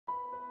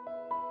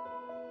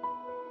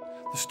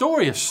The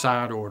story is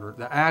side order.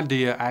 The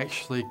idea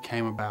actually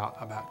came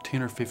about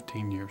 10 or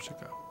 15 years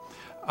ago.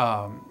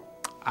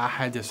 I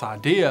had this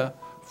idea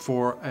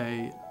for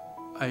a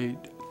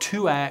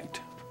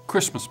two-act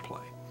Christmas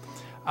play.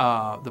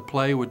 The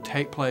play would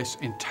take place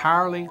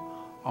entirely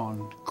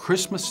on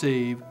Christmas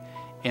Eve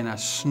in a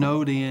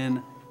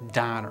snowed-in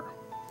diner.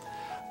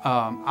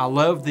 I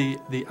love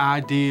the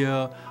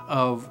idea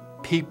of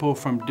people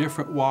from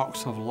different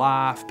walks of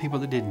life, people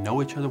that didn't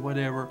know each other,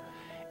 whatever,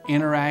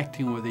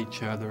 interacting with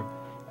each other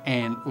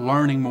and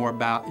learning more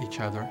about each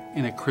other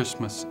in a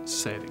Christmas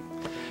setting.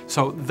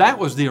 So that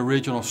was the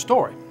original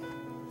story,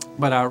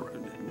 but I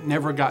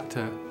never got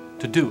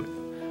to do it.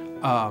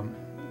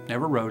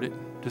 Never wrote it,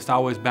 just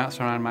always bounced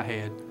around in my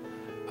head.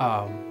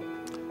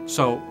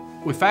 So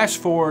we fast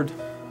forward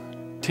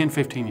 10,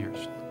 15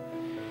 years,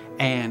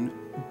 and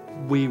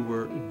we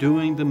were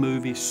doing the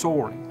movie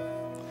Soaring.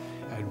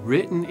 I'd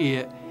written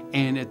it,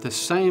 and at the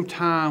same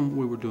time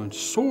we were doing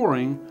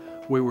Soaring,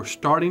 we were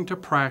starting to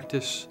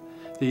practice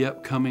the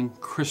upcoming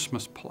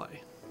Christmas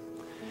play.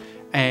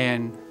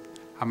 And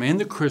I'm in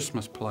the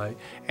Christmas play,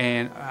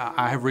 and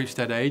I have reached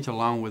that age,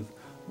 along with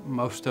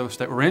most of us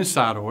that were in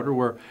side order,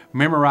 where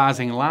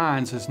memorizing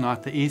lines is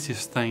not the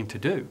easiest thing to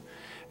do.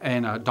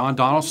 And Don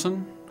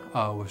Donaldson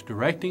was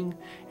directing,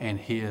 and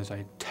he is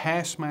a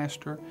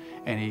taskmaster,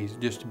 and he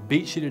just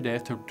beats you to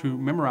death to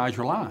memorize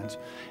your lines.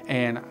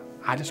 And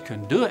I just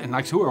couldn't do it. And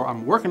like I said,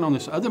 I'm working on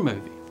this other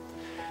movie.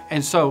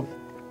 And so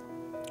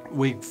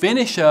we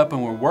finish up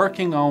and we're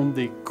working on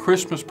the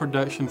Christmas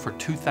production for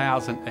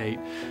 2008,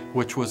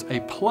 which was a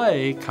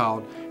play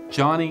called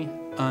Johnny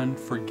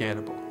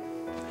Unforgettable.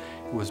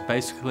 It was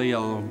basically a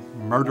little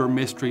murder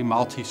mystery,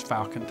 Maltese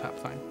Falcon type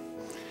thing.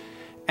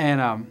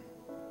 And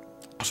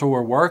so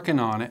we're working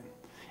on it,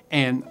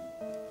 and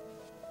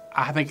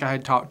I think I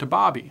had talked to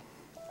Bobby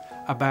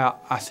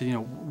about, I said, you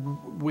know,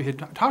 we had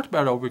talked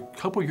about it over a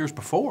couple of years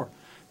before,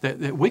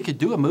 that we could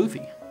do a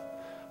movie.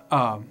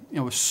 You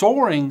know,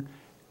 Soaring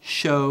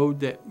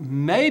showed that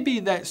maybe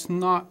that's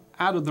not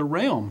out of the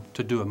realm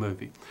to do a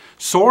movie.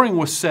 Soaring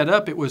was set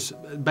up, it was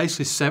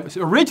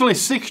basically originally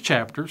 6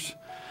 chapters,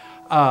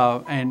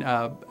 and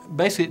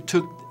basically it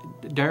took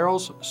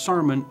Daryl's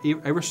sermon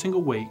every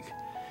single week,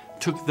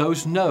 took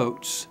those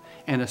notes,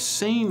 and a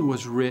scene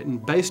was written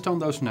based on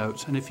those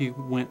notes, and if you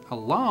went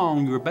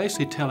along, you were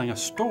basically telling a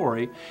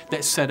story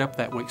that set up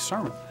that week's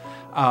sermon.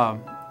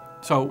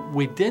 So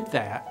we did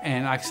that,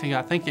 and I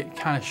think it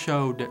kind of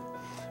showed that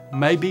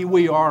maybe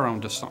we are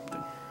onto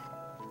something.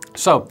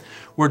 So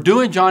we're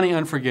doing Johnny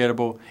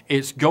Unforgettable.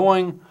 It's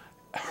going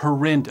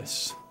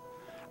horrendous.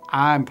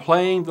 I'm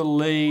playing the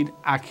lead.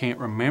 I can't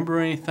remember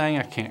anything.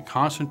 I can't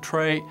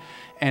concentrate.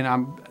 And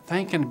I'm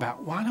thinking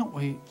about, why don't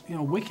we, you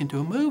know, we can do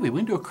a movie. We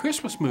can do a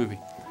Christmas movie.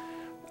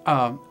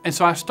 And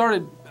so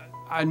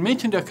I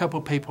mentioned to a couple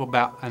of people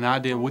about an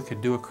idea we could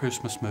do a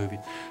Christmas movie.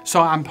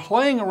 So I'm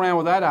playing around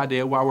with that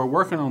idea while we're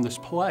working on this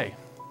play.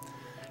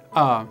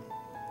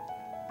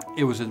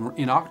 It was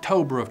in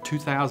October of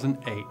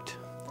 2008.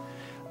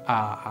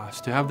 I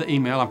still have the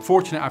email. I'm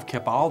fortunate I've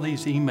kept all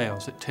these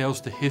emails. It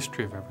tells the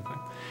history of everything.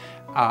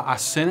 I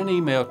sent an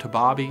email to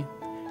Bobby,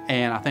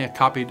 and I think I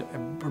copied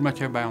pretty much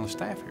everybody on the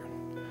staff here,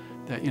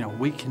 that, you know,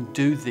 we can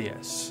do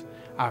this.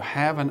 I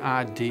have an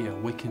idea.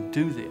 We can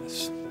do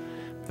this.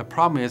 The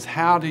problem is,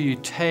 how do you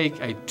take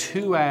a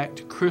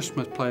 2-act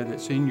Christmas play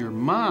that's in your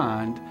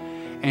mind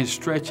and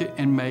stretch it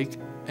and make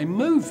a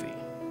movie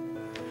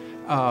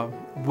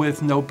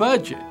with no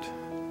budget?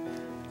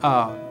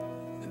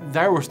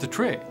 There was the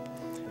trick.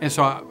 And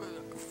so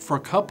for a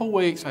couple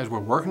weeks, as we're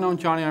working on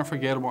Johnny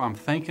Unforgettable, I'm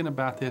thinking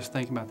about this,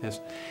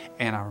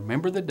 and I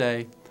remember the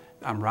day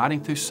I'm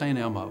riding through St.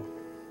 Elmo,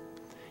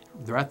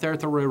 right there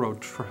at the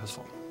railroad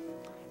trestle,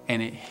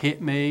 and it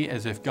hit me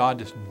as if God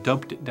just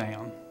dumped it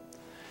down.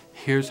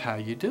 Here's how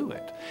you do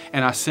it.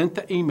 And I sent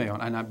the email,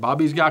 and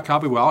Bobby's got a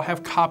copy. We all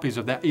have copies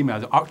of that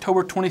email,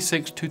 October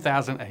 26,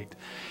 2008.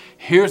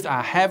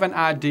 I have an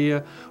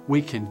idea,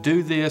 we can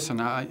do this, and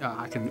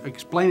I can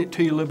explain it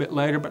to you a little bit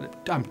later,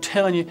 but I'm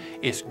telling you,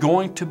 it's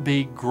going to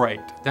be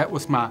great. That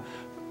was my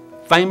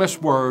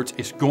famous words,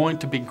 it's going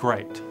to be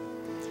great.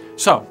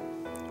 So,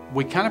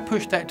 we kind of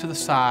pushed that to the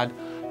side.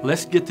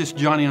 Let's get this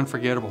Johnny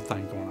Unforgettable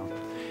thing going on.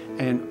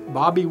 And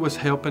Bobby was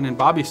helping, and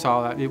Bobby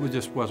saw that it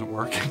just wasn't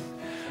working.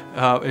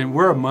 And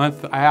we're a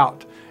month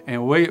out,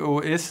 and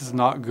this is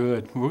not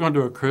good. We're going to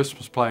do a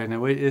Christmas play, and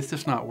it's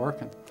just not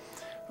working.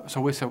 So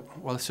we said,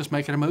 well, let's just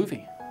make it a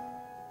movie.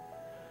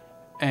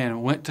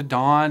 And went to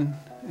Don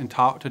and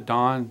talked to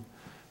Don,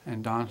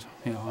 and Don,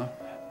 you know,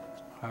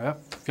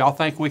 if y'all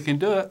think we can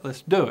do it,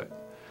 let's do it.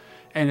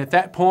 And at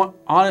that point,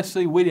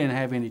 honestly, we didn't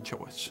have any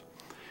choice.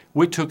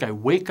 We took a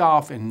week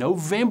off in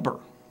November,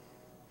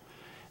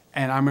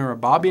 and I remember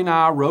Bobby and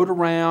I rode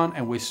around,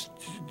 and we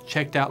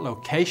checked out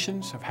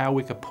locations of how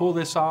we could pull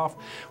this off.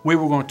 We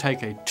were going to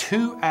take a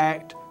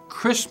 2-act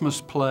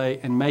Christmas play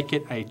and make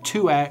it a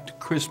 2-act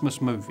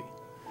Christmas movie.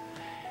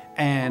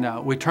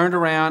 And we turned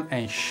around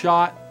and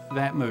shot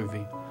that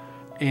movie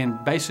in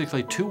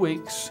basically 2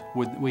 weeks,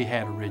 we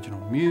had original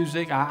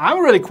music. I'm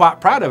really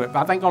quite proud of it.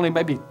 I think only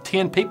maybe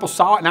 10 people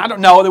saw it, and I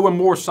don't know, there were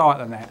more saw it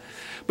than that.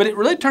 But it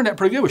really turned out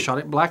pretty good. We shot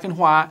it in black and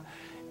white,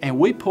 and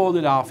we pulled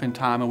it off in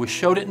time, and we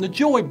showed it in the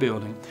Joy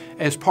Building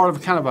as part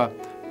of kind of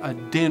a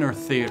dinner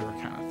theater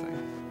kind of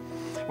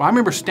thing. Well, I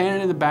remember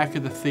standing in the back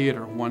of the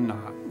theater one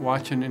night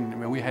watching,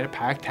 and we had a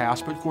packed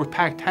house, but of course,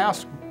 packed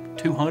house,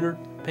 200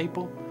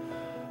 people.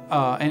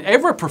 And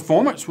every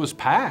performance was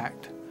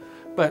packed,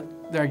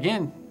 but there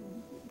again,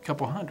 a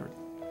couple hundred.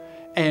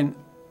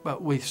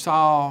 But we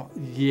saw,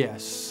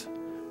 yes,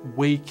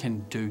 we can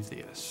do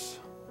this.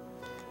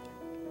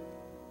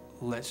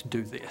 Let's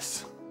do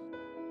this.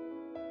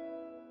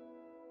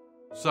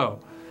 So,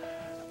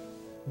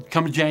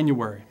 come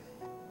January,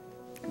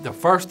 the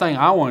first thing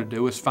I want to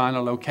do is find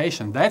a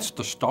location. That's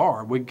the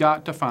star. We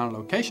got to find a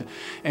location.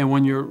 And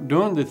when you're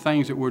doing the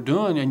things that we're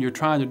doing and you're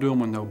trying to do them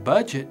with no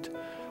budget,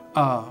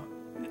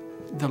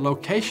 the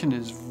location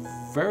is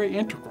very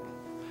integral.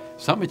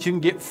 Something that you can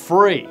get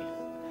free.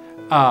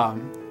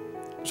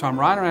 So I'm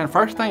riding around.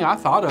 First thing I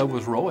thought of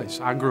was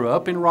Roy's. I grew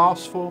up in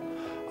Rossville.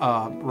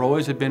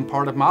 Roy's had been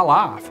part of my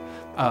life.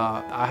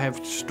 I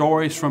have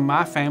stories from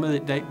my family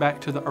that date back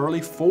to the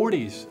early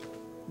 40s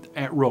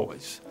at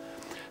Roy's.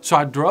 So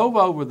I drove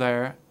over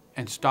there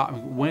and stopped,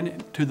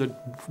 went to the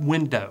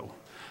window.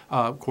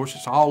 Of course,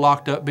 it's all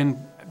locked up,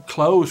 been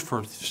closed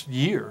for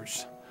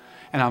years.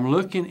 And I'm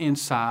looking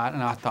inside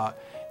and I thought,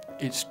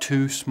 it's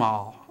too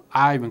small.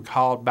 I even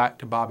called back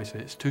to Bobby and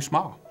said, it's too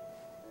small.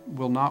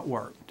 Will not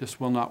work,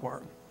 just will not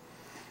work.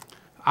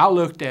 I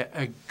looked at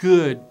a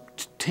good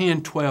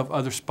 10, 12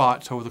 other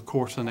spots over the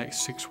course of the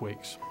next 6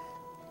 weeks.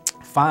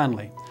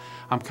 Finally,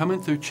 I'm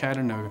coming through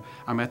Chattanooga.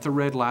 I'm at the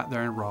red light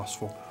there in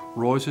Rossville.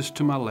 Roy's is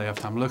to my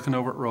left. I'm looking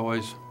over at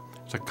Roy's.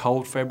 It's a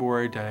cold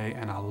February day,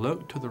 and I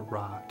look to the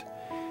right,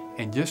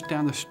 and just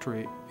down the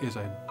street is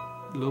a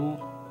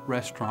little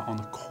restaurant on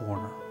the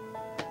corner.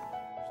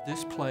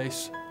 This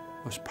place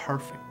was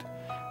perfect.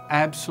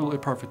 Absolutely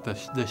perfect.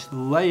 This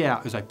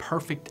layout is a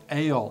perfect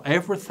L.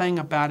 Everything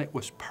about it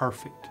was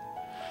perfect.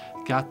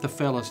 Got the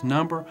fella's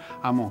number.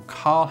 I'm gonna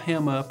call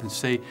him up and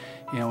see,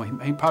 you know,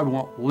 he probably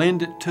won't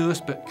lend it to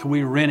us, but can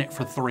we rent it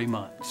for 3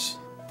 months?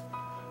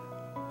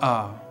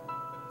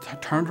 I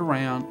turned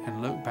around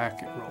and looked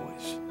back at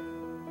Roy's.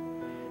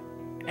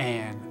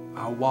 And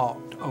I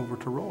walked over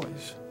to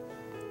Roy's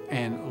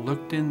and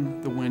looked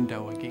in the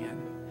window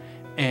again.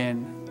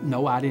 And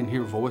no, I didn't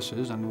hear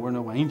voices, and there were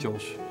no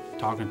angels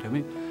talking to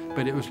me,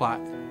 but it was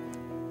like,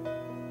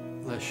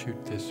 let's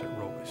shoot this at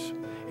Roy's.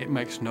 It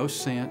makes no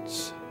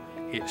sense.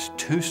 It's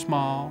too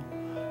small.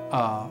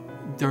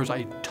 There's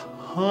a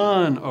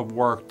ton of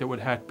work that would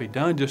have to be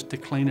done just to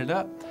clean it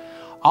up.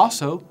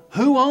 Also,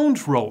 who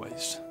owns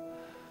Roy's?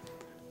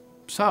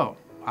 So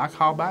I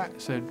called back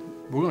and said,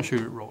 we're gonna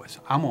shoot at Roy's.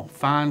 I'm gonna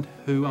find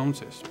who owns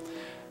this.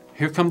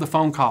 Here come the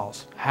phone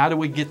calls. How do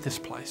we get this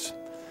place?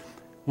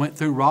 Went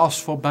through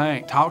Rossville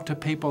Bank, talked to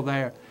people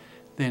there.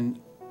 Then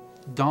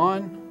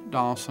Don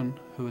Dawson,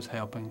 who was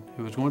helping,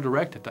 who was going to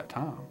direct at that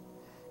time,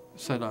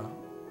 said,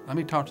 let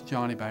me talk to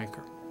Johnny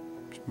Baker.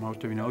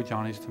 Most of you know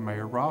Johnny's the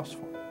mayor of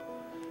Rossville.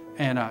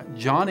 And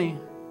Johnny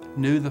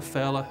knew the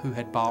fella who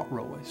had bought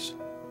Roy's.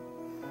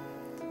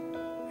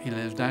 He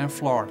lives down in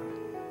Florida.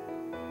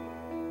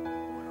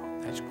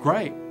 Well, that's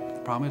great.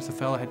 The problem is the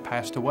fella had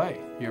passed away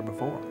the year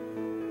before.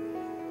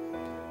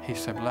 He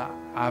said, well,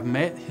 I've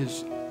met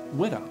his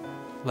widow.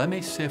 Let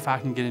me see if I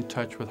can get in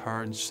touch with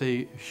her and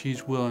see if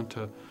she's willing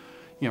to,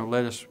 you know,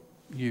 let us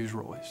use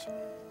Roy's.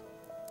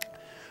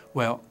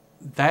 Well,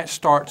 that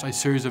starts a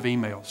series of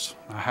emails.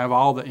 I have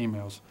all the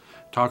emails.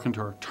 Talking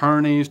to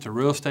attorneys, to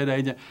real estate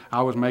agent.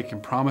 I was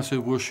making promises.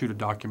 We'll shoot a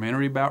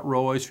documentary about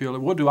Roy's.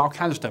 We'll do all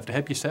kinds of stuff to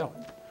help you sell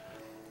it.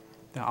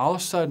 Now, all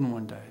of a sudden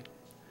one day,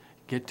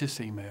 get this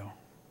email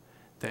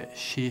that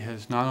she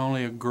has not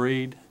only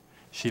agreed,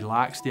 she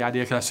likes the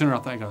idea, because I sent her, I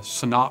think, a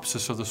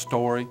synopsis of the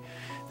story,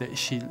 that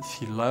she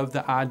loved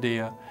the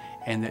idea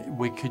and that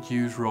we could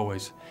use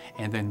Roy's.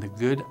 And then the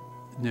good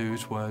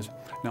news was,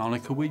 not only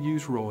could we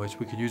use Roy's,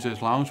 we could use it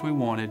as long as we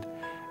wanted,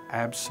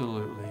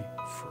 absolutely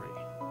free.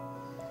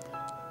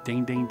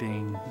 Ding, ding,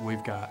 ding,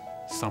 we've got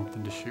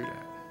something to shoot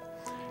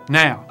at.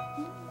 Now,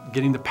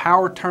 getting the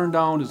power turned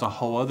on is a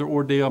whole other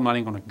ordeal. I'm not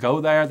even going to go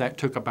there. That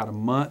took about a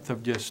month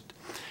of just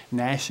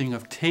gnashing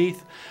of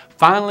teeth.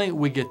 Finally,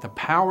 we get the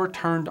power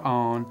turned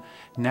on.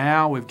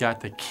 Now we've got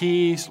the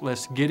keys.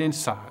 Let's get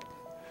inside.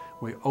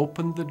 We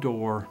opened the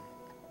door,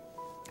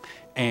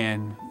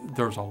 and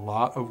there's a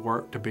lot of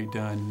work to be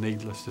done,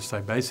 needless to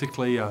say.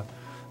 Basically,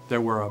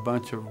 there were a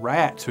bunch of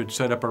rats who'd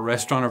set up a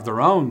restaurant of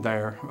their own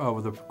there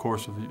over the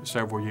course of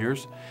several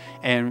years.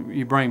 And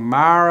you bring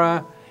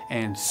Myra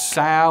and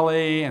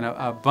Sally, and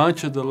a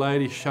bunch of the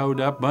ladies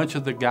showed up, a bunch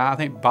of the guys. I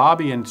think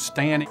Bobby and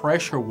Stan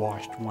pressure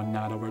washed one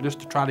night over just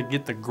to try to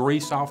get the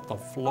grease off the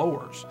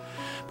floors,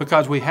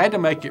 because we had to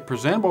make it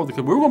presentable,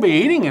 because we were going to be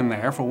eating in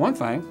there for one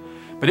thing,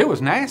 but it was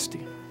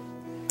nasty.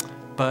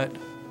 But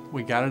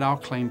we got it all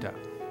cleaned up.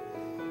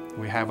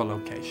 We have a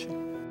location.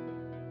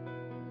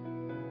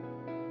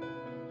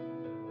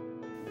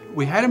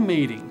 we had a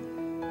meeting.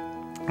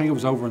 I think it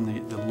was over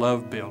in the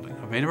Love Building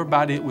of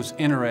everybody that was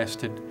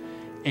interested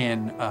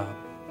in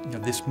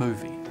this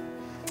movie.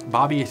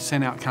 Bobby had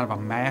sent out kind of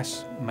a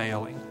mass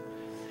mailing.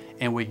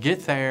 And we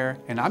get there,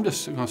 and I'm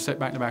just going to sit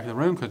back in the back of the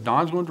room because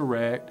Don's going to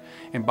direct,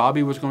 and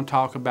Bobby was going to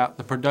talk about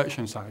the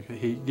production side.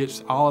 He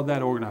gets all of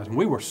that organized. And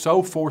we were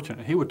so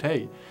fortunate. He would tell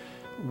you,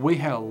 we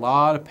had a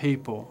lot of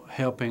people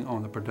helping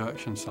on the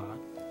production side.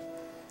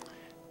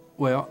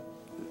 Well,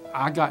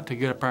 I got to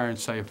get up there and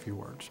say a few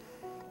words.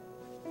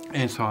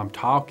 And so I'm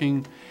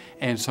talking,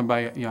 and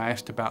somebody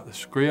asked about the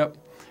script,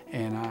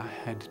 and I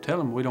had to tell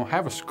them we don't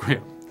have a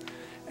script,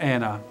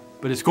 and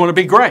but it's going to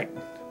be great.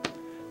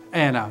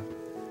 And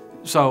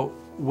so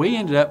we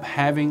ended up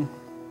having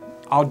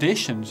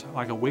auditions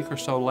like a week or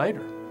so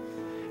later,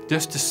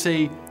 just to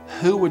see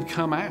who would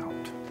come out.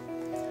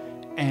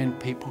 And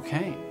people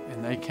came,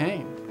 and they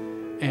came,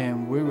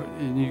 and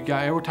you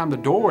got every time the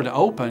door would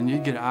open, you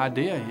get an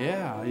idea.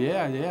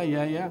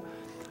 Yeah.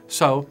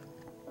 So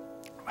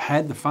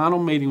had the final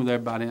meeting with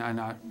everybody, and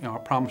I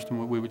promised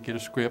them we would get a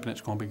script, and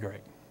it's going to be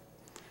great.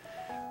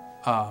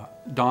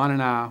 Don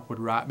and I would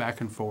write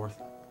back and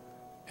forth,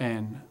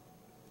 and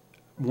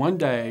one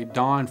day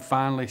Don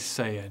finally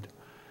said,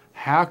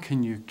 "How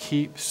can you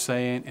keep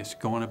saying it's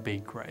going to be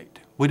great?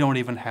 We don't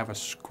even have a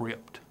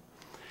script."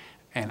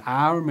 And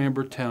I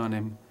remember telling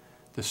him,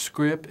 the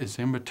script is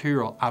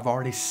immaterial. I've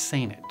already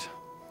seen it.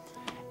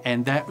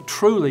 And that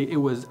truly, it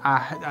was,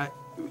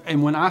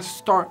 and when I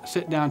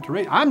sit down to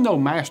read, I'm no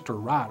master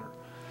writer,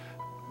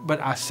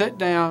 but I sat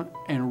down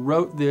and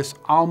wrote this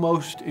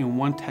almost in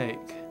one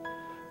take,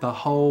 the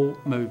whole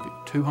movie,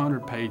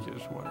 200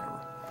 pages, whatever.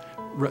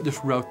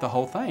 Just wrote the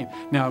whole thing.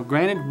 Now,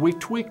 granted, we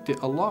tweaked it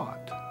a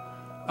lot,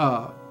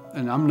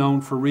 and I'm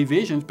known for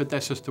revisions, but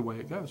that's just the way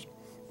it goes.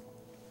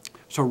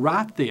 So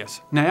write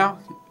this. Now,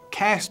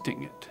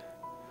 casting it.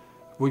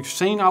 We've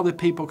seen all the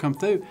people come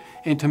through,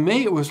 and to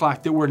me, it was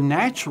like there were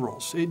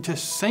naturals. It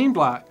just seemed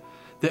like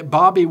that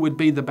Bobby would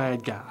be the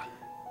bad guy,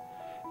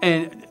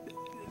 and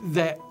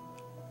that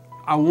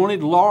I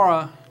wanted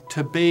Laura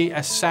to be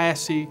a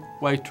sassy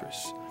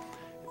waitress.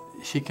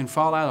 She can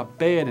fall out of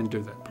bed and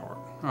do that part,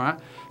 all right?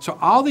 So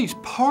all these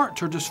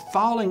parts are just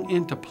falling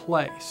into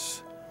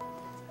place.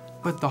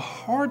 But the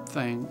hard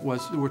thing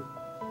was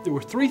there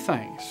were three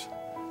things.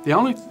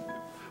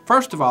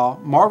 First of all,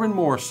 Marvin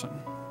Morrison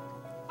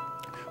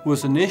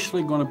was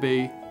initially going to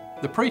be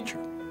the preacher.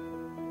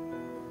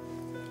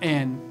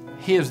 And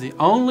he is the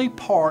only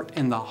part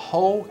in the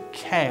whole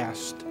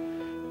cast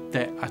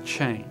that I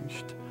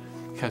changed.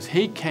 Because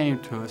he came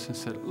to us and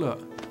said, "Look,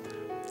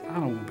 I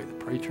don't want to be the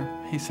preacher."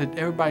 He said,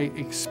 "Everybody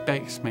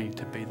expects me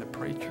to be the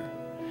preacher."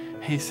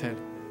 He said,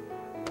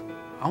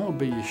 "I want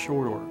to be your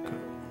short order cook."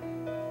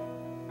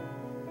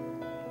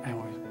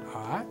 And we said,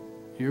 "All right,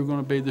 you're going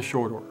to be the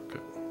short order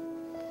cook."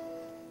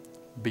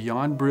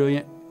 Beyond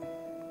brilliant,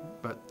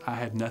 but I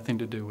had nothing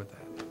to do with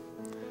that.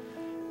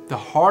 The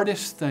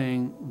hardest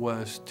thing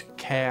was to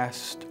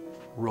cast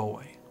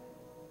Roy.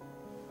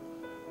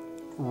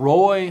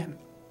 Roy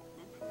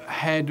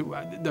had,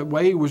 the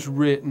way he was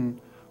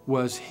written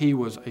was he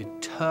was a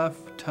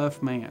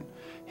tough man.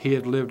 He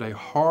had lived a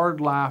hard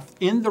life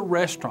in the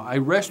restaurant,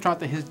 a restaurant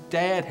that his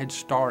dad had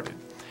started.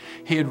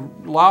 He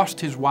had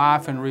lost his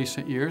wife in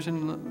recent years,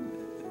 and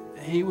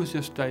he was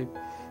just a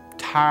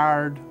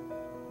tired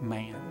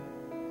man.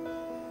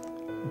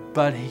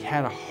 But he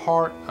had a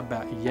heart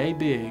about yay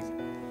big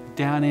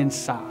down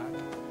inside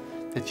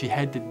that you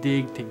had to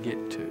dig to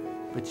get to,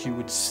 but you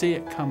would see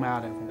it come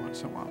out every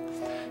once in a while.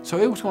 So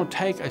it was going to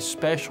take a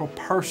special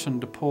person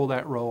to pull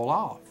that role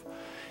off.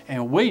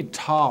 And we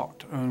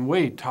talked and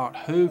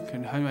who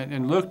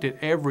and looked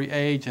at every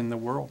age in the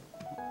world.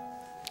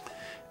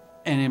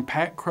 And then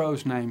Pat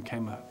Crow's name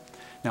came up.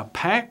 Now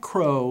Pat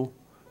Crow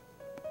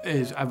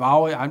is,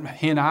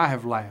 he and I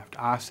have laughed.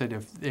 I said,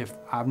 if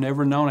I've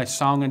never known a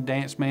song and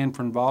dance man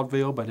from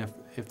vaudeville, but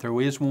if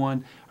there is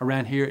one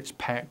around here, it's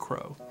Pat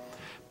Crow.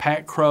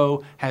 Pat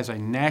Crow has a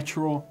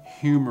natural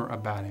humor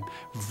about him,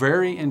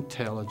 very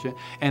intelligent,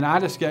 and I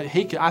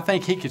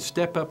think he could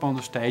step up on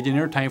the stage and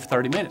entertain for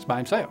 30 minutes by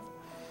himself.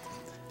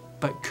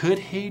 But could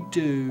he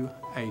do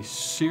a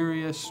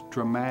serious,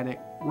 dramatic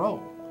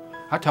role?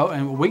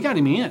 And we got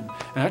him in,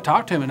 and I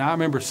talked to him, and I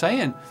remember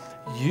saying,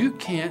 "You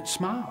can't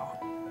smile.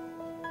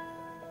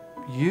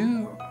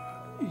 You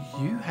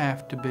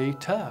have to be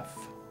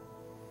tough.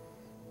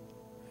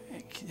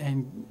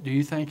 And do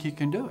you think you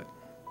can do it?"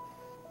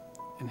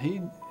 And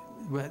he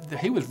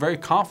was very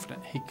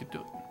confident he could do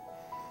it.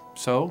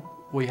 So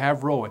we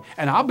have Roy.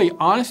 And I'll be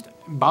honest,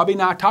 Bobby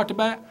and I talked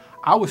about it.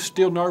 I was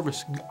still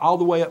nervous all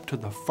the way up to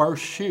the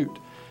first shoot.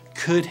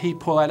 Could he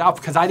pull that off?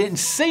 Because I didn't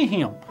see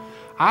him.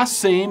 I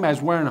see him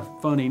as wearing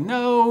a funny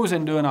nose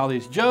and doing all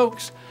these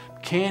jokes.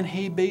 Can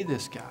he be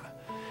this guy?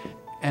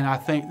 And I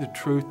think the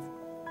truth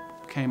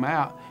came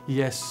out.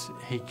 Yes,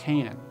 he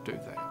can do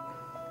that.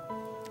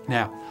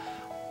 Now,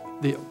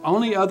 the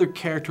only other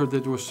character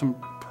that there was some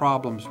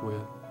problems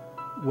with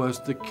was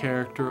the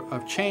character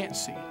of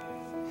Chancey.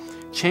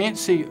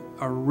 Chancey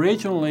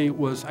originally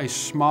was a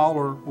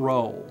smaller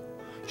role.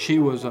 She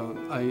was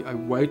a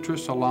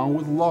waitress along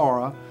with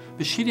Laura,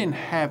 but she didn't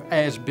have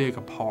as big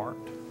a part.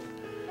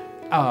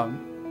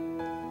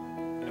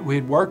 We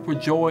had worked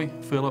with Joy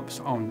Phillips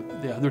on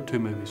the other two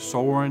movies,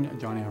 Soarin' and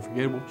Johnny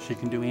Unforgettable. She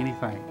can do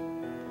anything.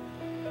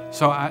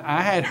 So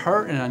I had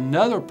her in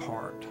another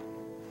part.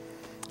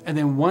 And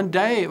then one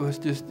day it was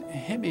just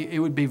hit me. It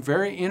would be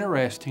very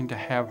interesting to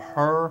have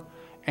her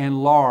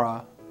and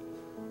Laura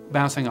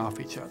bouncing off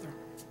each other.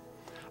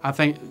 I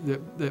think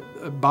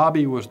that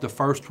Bobby was the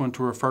first one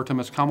to refer to them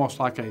as almost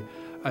like a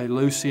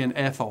Lucy and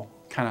Ethel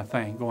kind of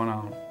thing going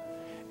on.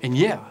 And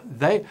yeah,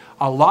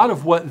 a lot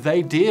of what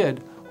they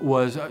did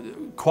was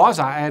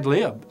quasi ad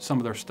lib some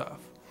of their stuff.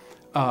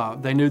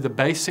 They knew the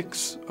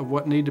basics of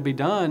what needed to be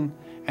done,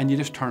 and you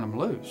just turn them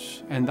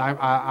loose. And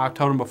I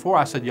told them before,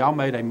 I said, y'all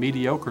made a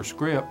mediocre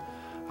script,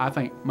 I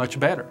think, much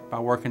better by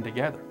working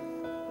together.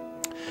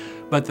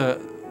 But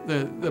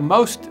the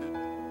most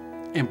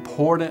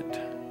important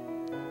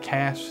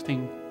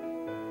casting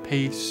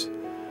piece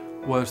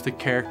was the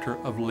character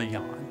of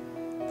Leon.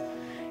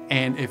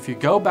 And if you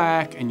go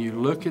back and you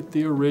look at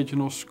the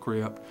original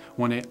script,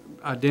 when it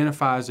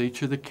identifies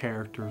each of the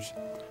character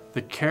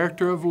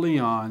of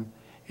Leon,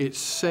 it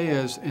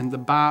says in the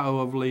bio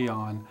of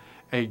Leon,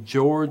 a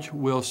George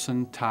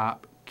Wilson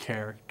type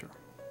character.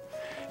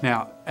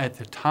 Now, at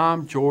the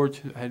time,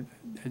 George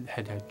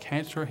had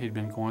cancer. He'd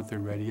been going through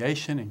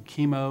radiation and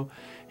chemo.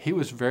 He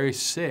was very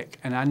sick,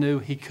 and I knew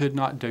he could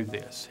not do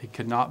this. He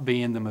could not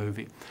be in the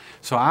movie.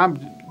 So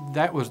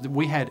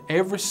we had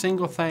every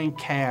single thing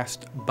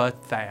cast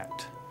but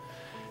that.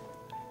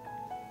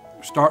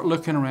 Start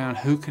looking around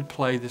who could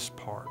play this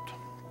part.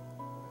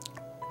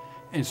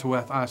 And so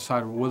I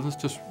decided, well, let's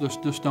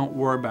just don't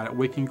worry about it.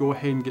 We can go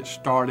ahead and get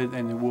started,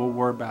 and then we'll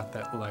worry about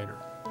that later.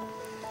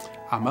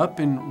 I'm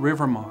up in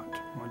Rivermont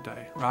one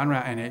day, riding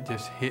around, and it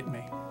just hit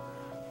me.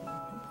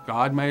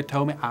 God may have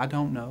told me, I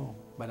don't know,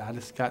 but I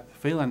just got the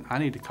feeling I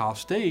need to call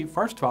Steve,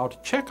 first of all, to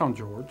check on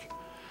George,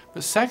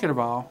 but second of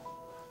all,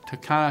 to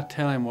kind of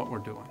tell him what we're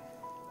doing.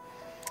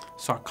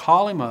 So I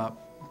call him up.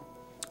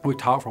 We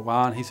talked for a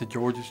while, and he said,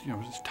 George is,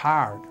 just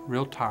tired,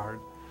 real tired.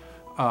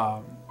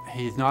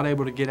 He's not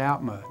able to get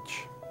out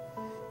much.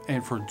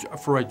 And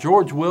for a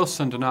George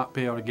Wilson to not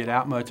be able to get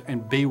out much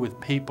and be with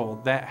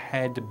people, that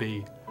had to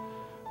be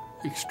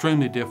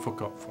extremely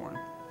difficult for him.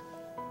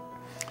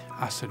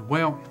 I said,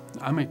 well,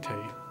 let me tell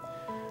you,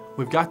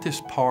 we've got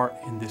this part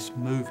in this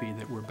movie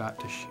that we're about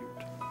to shoot.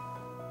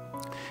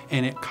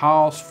 And it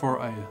calls for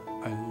a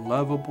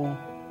lovable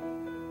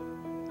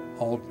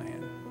old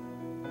man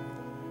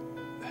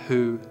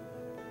who,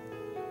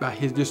 by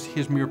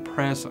his mere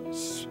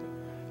presence,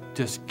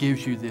 just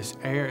gives you this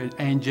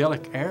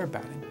angelic air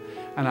about him.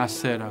 And I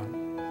said,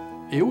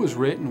 it was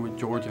written with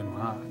George in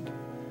mind.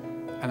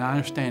 And I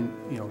understand,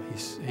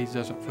 he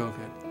doesn't feel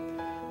good.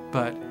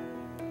 But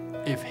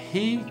if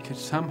he could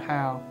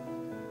somehow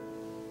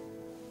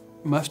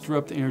muster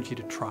up the energy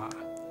to try,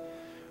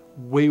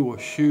 we will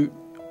shoot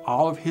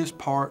all of his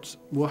parts.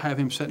 We'll have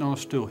him sitting on a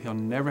stool. He'll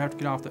never have to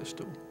get off that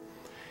stool.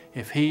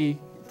 If he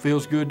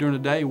feels good during the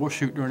day, we'll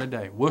shoot during the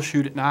day. We'll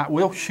shoot at night.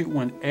 We'll shoot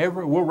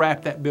whenever. We'll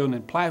wrap that building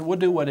in plastic. We'll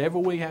do whatever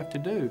we have to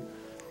do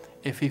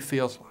if he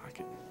feels like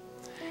it.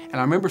 And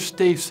I remember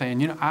Steve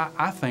saying,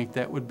 I think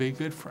that would be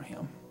good for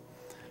him.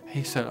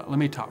 He said, let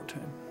me talk to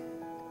him.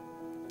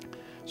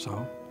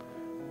 So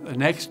the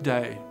next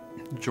day,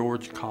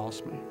 George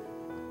calls me,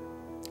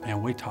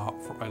 and we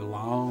talked for a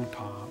long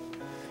time,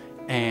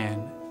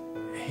 and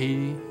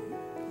he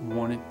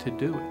wanted to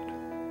do it.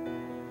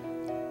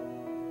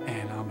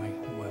 And I'm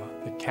like, well,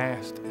 the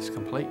cast is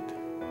complete.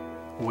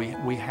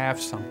 We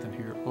have something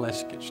here.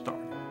 Let's get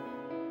started.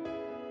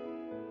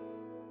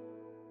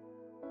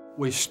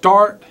 We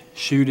start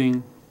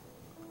shooting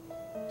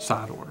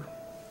side order,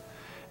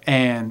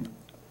 and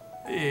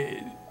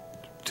it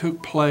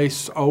took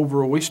place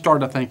we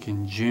started, I think,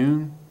 in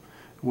June.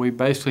 We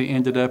basically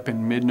ended up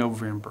in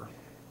mid-November.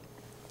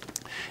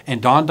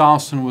 And Don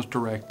Dawson was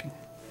directing.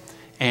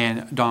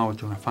 And Don was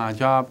doing a fine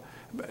job,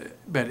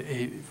 but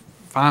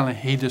finally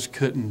he just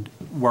couldn't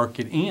work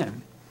it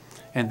in.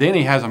 And then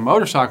he has a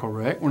motorcycle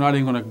wreck. We're not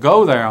even going to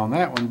go there on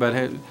that one,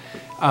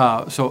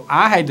 but so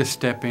I had to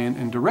step in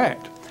and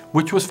direct,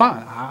 which was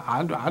fine.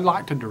 I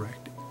like to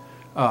direct it.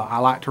 I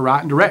like to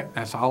write and direct.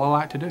 That's all I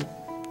like to do.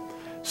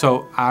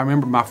 So I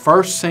remember my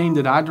first scene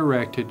that I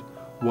directed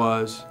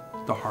was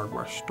the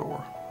hardware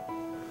store.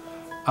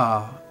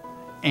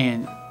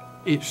 And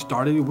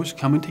it was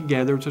coming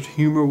together. It was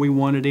humor we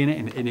wanted in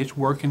it, and it's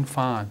working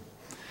fine.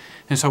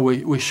 And so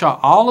we shot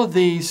all of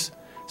these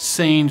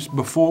scenes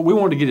before. We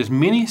wanted to get as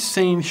many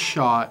scenes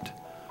shot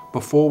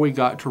before we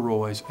got to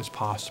Roy's as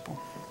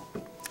possible.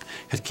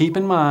 Because keep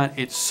in mind,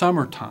 it's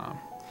summertime.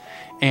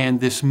 And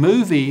this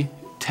movie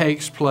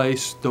takes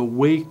place the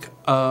week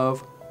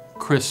of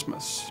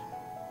Christmas,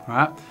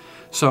 right?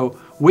 So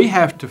we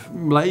have to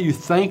let you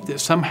think that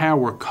somehow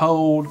we're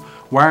cold,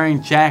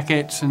 wearing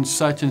jackets and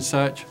such and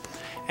such.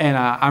 And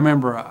I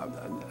remember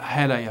I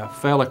had a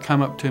fella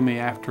come up to me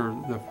after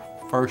the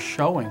first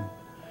showing,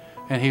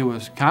 and he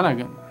was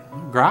kind of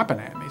griping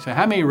at me. He said,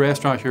 how many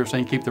restaurants you ever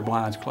seen keep their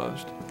blinds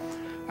closed?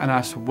 And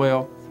I said,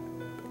 well,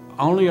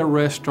 only a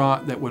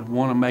restaurant that would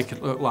want to make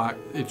it look like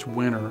it's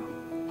winter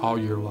all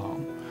year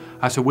long.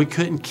 I said, we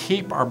couldn't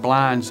keep our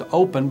blinds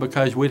open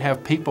because we'd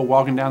have people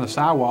walking down the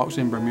sidewalks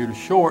in Bermuda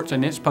shorts,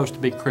 and it's supposed to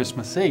be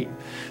Christmas Eve.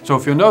 So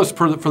if you'll notice,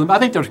 I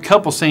think there was a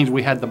couple scenes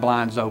we had the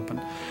blinds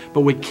open,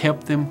 but we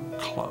kept them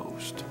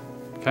closed,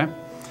 okay?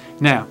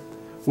 Now,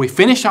 we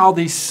finished all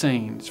these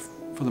scenes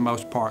for the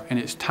most part, and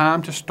it's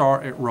time to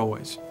start at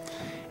Roy's.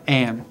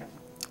 And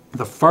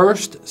the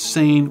first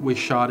scene we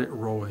shot at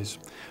Roy's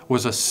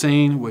was a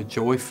scene with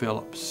Joy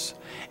Phillips.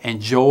 And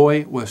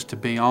Joy was to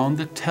be on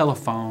the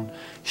telephone.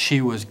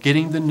 She was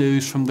getting the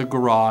news from the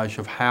garage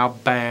of how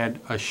bad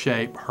a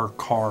shape her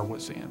car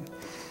was in.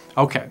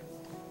 Okay,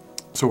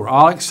 so we're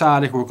all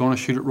excited. We're going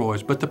to shoot at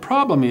Roy's. But the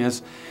problem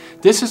is,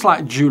 this is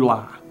like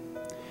July.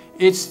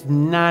 It's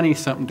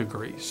 90-something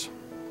degrees.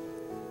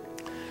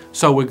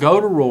 So we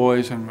go to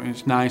Roy's, and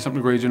it's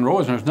 90-something degrees in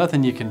Roy's, and there's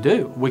nothing you can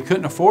do. We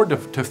couldn't afford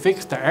to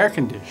fix the air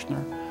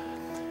conditioner.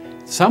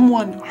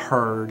 Someone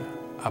heard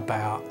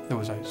about,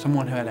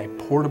 someone who had a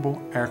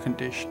portable air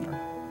conditioner.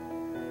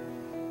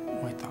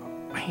 We thought,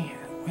 man,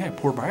 we had a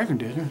portable air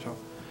conditioner, so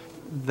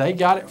they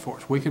got it for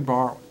us. We could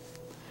borrow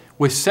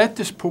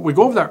it. We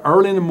go over there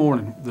early in the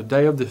morning, the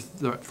day of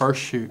the first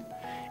shoot,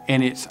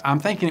 and I'm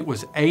thinking it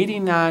was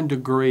 89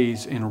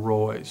 degrees in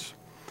Roy's.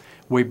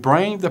 We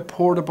bring the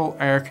portable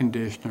air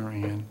conditioner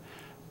in,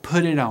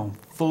 put it on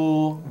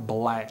full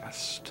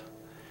blast.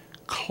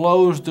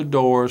 Close the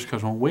doors,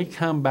 because when we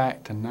come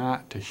back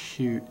tonight to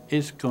shoot,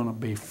 it's going to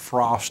be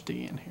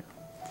frosty in here.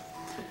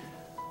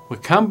 We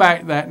come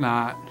back that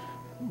night,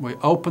 we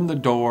open the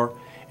door,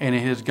 and it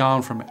has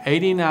gone from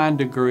 89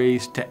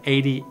 degrees to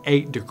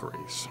 88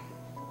 degrees.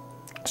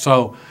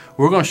 So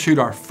we're going to shoot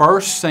our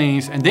first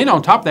scenes, and then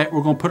on top of that,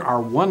 we're going to put our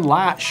one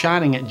light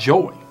shining at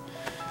Joy.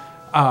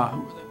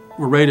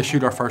 We're ready to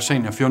shoot our first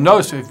scene. Now, if you'll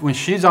notice, when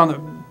she's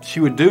on she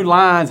would do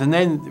lines, and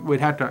then we'd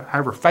have to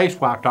have her face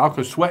wiped off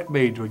because sweat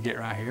beads would get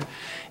right here.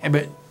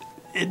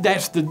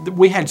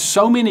 We had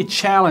so many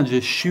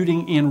challenges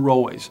shooting in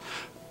Roy's.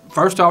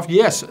 First off,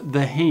 yes,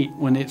 the heat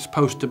when it's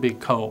supposed to be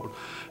cold.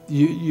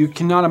 You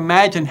cannot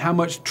imagine how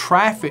much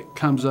traffic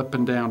comes up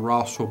and down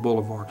Rossville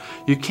Boulevard.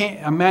 You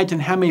can't imagine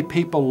how many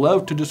people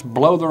love to just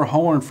blow their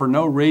horn for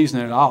no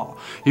reason at all.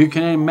 You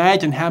can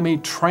imagine how many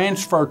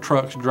transfer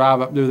trucks drive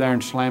up through there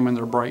and slamming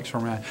their brakes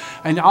around.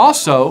 And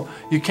also,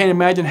 you can't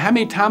imagine how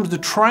many times the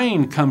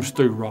train comes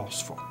through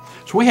Rossville.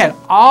 So we had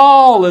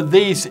all of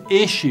these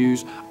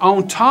issues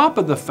on top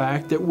of the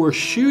fact that we're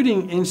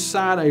shooting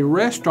inside a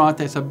restaurant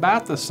that's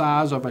about the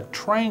size of a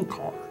train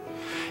car.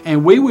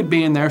 And we would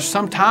be in there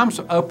sometimes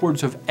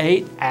upwards of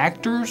 8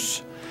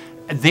 actors.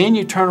 Then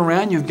you turn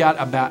around, you've got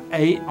about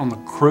 8 on the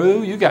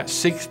crew. You've got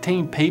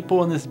 16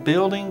 people in this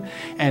building,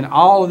 and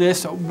all of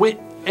this.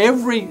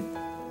 Every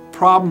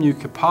problem you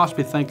could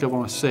possibly think of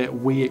on a set,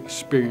 we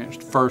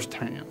experienced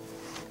firsthand.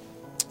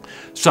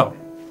 So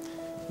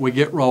we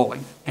get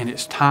rolling, and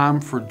it's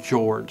time for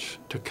George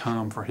to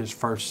come for his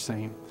first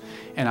scene.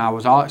 And I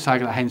was all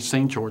excited. I hadn't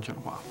seen George in a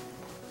while.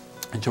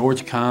 And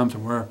George comes,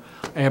 and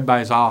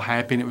everybody's all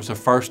happy, and it was the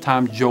first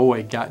time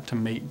Joy got to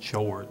meet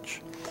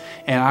George.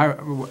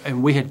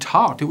 And we had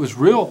talked. It was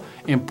real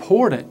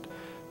important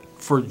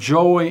for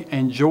Joy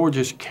and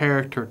George's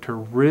character to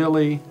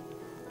really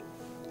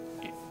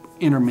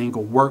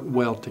intermingle, work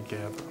well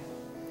together.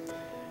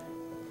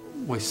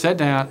 We sat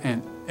down,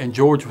 and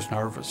George was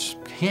nervous.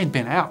 He hadn't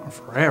been out in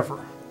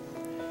forever,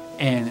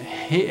 and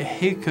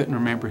he couldn't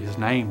remember his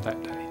name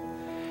that day.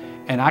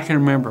 And I can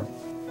remember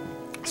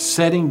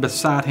sitting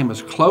beside him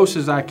as close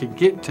as I could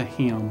get to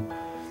him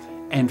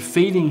and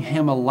feeding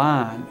him a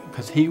line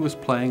because he was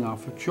playing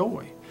off of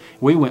Joy.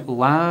 We went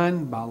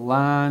line by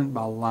line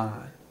by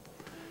line.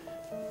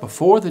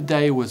 Before the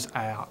day was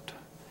out,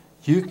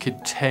 you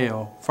could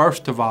tell,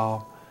 first of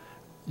all,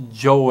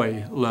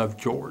 Joy loved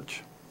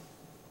George.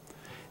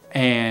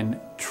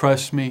 And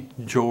trust me,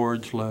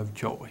 George loved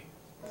Joy.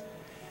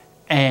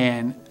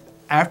 And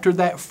after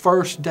that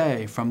first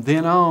day, from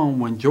then on,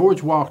 when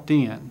George walked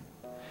in,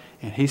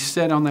 and he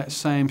sat on that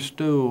same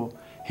stool,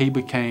 he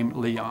became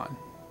Leon.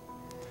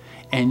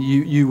 And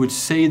you would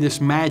see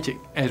this magic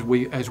as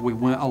we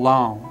went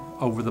along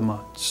over the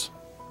months.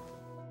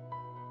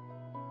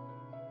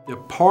 The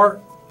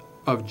part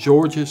of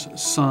George's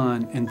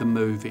son in the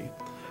movie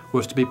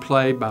was to be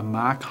played by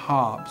Mike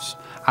Hobbs.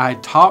 I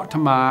had talked to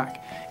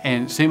Mike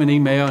and sent him an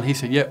email, and he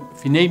said, yep,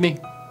 if you need me,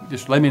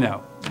 just let me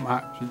know.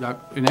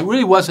 And it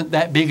really wasn't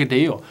that big a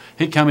deal.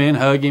 He'd come in,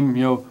 hug him,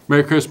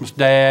 Merry Christmas,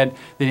 Dad.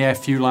 Then he had a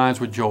few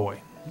lines with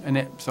Joy.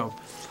 And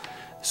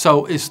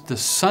so it's the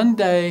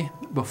Sunday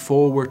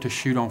before we're to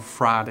shoot on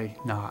Friday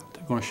night.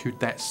 We're going to shoot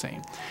that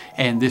scene.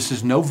 And this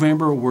is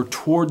November. We're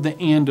toward the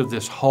end of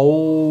this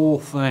whole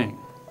thing.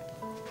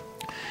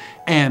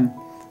 And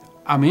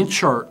I'm in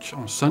church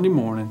on Sunday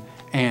morning,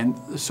 and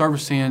the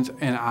service ends,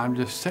 and I'm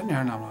just sitting there,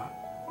 and I'm like,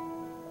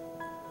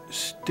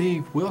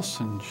 Steve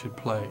Wilson should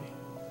play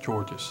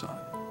George's son.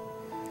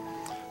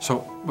 So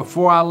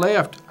before I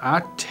left, I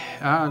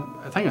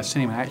think I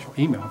sent him an actual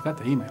email. I've got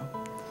the email.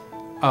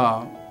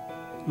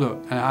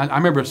 Look, and I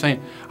remember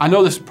saying, I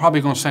know this is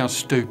probably going to sound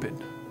stupid,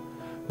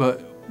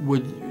 but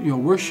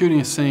we're shooting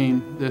a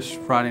scene this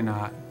Friday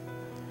night.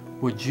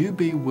 Would you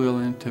be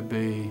willing to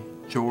be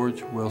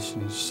George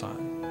Wilson's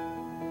son?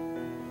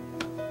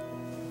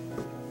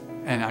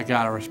 And I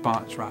got a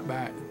response right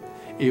back.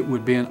 It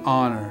would be an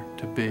honor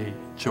to be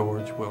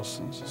George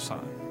Wilson's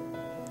son.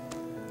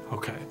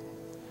 Okay.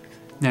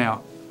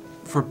 Now,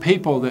 for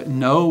people that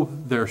know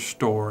their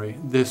story,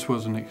 this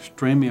was an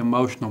extremely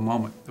emotional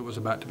moment that was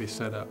about to be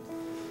set up.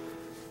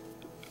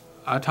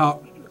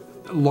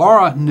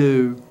 Laura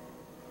knew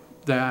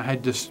that I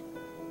had just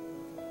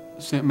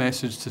sent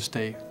message to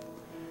Steve.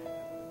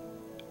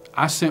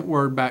 I sent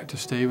word back to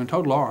Steve and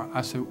told Laura,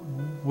 I said,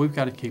 we've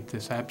got to keep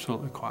this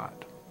absolutely quiet.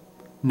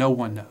 No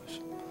one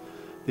knows.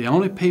 The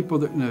only people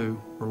that knew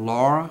were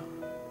Laura,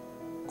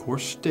 of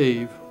course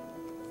Steve,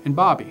 and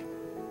Bobby.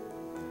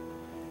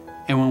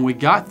 And when we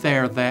got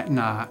there that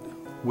night,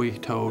 we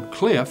told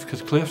Cliff,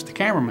 because Cliff's the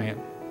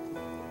cameraman.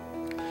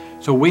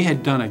 So we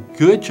had done a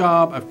good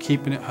job of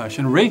keeping it hush.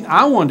 And the reason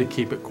I wanted to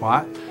keep it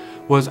quiet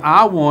was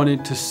I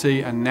wanted to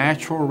see a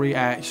natural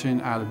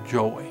reaction out of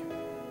Joy.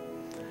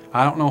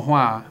 I don't know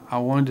why. I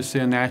wanted to see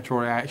a natural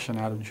reaction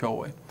out of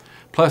Joy.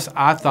 Plus,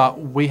 I thought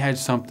we had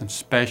something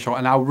special,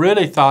 and I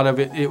really thought of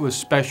it was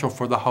special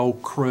for the whole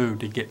crew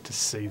to get to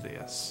see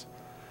this,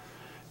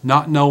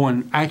 not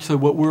knowing actually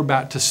what we're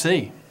about to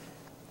see.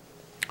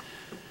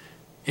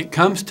 It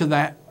comes to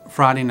that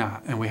Friday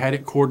night, and we had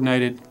it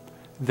coordinated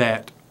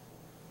that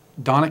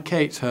Donna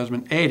Kate's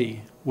husband,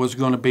 Eddie, was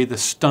going to be the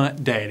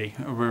stunt daddy,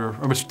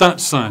 or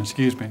stunt son,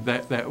 excuse me,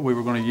 that we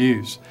were going to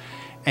use.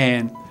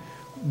 And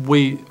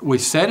we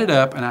set it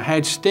up, and I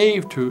had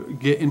Steve to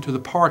get into the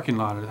parking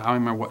lot. I don't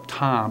remember what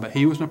time, but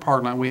he was in the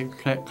parking lot. We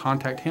had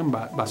contact him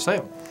by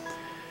cell.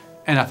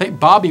 And I think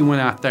Bobby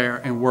went out there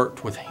and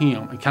worked with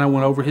him and kind of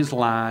went over his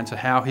lines and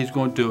how he's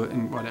going to do it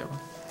and whatever.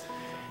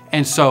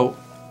 And so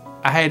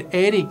I had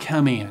Eddie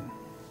come in.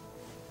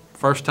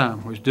 First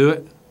time, we do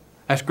it.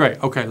 That's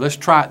great. Okay, let's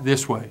try it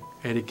this way.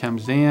 Eddie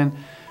comes in.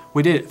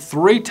 We did it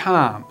 3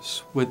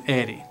 times with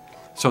Eddie,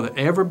 so that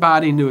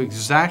everybody knew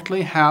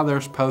exactly how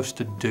they're supposed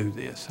to do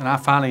this. And I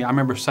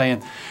remember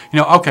saying,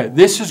 okay,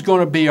 this is going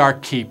to be our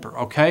keeper,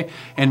 okay?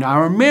 And I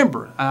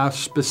remember I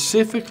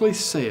specifically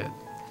said,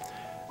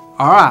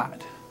 all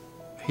right,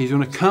 he's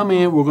going to come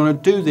in, we're going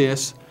to do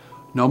this,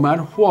 no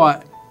matter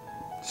what,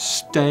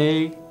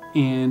 stay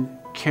in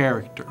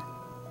character.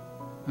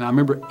 And I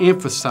remember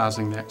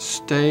emphasizing that,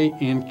 stay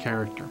in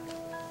character.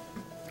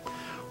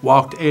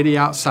 Walked Eddie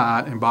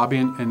outside, and Bobby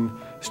and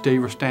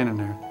Steve were standing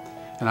there.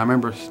 And I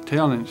remember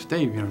telling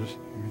Steve,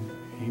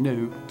 he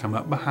knew, come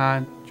up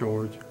behind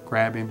George,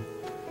 grab him,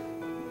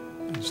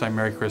 and say,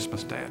 Merry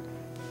Christmas, Dad.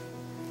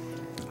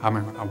 I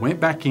remember I went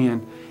back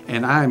in,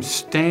 and I am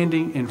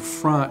standing in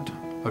front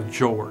of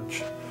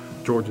George.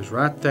 George is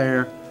right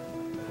there,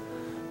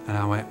 and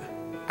I went,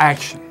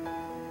 action.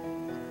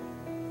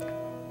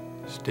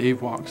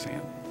 Steve walks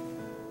in,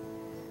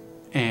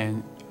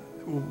 and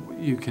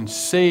you can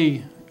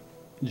see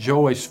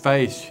Joy's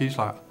face. She's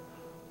like,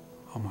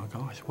 oh my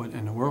gosh, what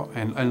in the world?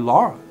 And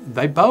Laura,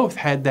 they both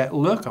had that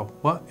look of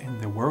what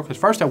in the world? Because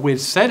first off, we had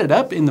set it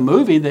up in the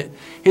movie that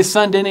his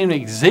son didn't even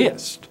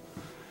exist.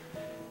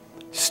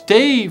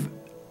 Steve,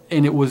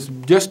 and it was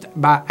just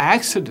by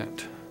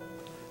accident,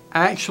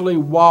 actually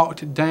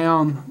walked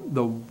down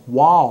the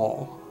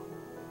wall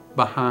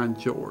behind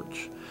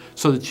George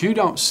so that you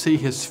don't see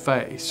his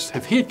face.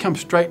 If he had come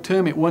straight to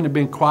him, it wouldn't have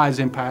been quite as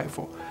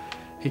impactful.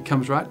 He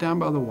comes right down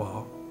by the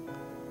wall,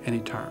 and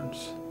he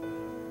turns.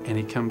 And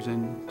he comes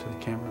into the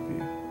camera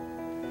view,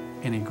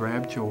 and he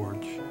grabbed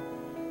George,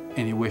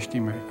 and he wished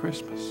him Merry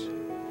Christmas.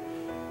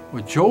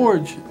 Well,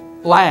 George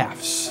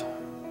laughs,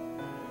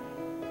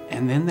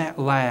 and then that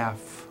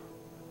laugh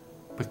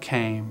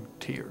became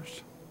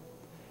tears.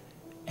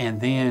 And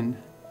then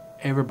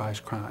everybody's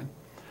crying.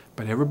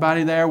 But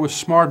everybody there was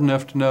smart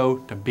enough to know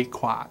to be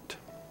quiet.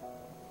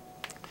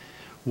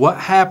 What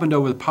happened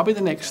over probably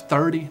the next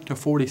 30 to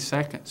 40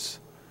 seconds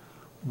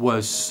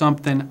was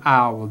something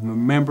I will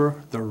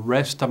remember the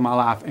rest of my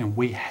life, and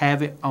we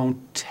have it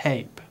on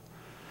tape,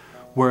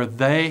 where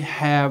they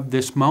have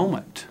this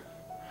moment,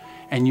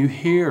 and you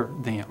hear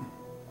them,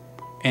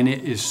 and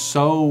it is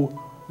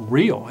so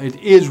real. It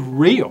is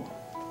real.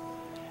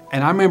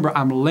 And I remember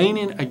I'm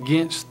leaning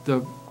against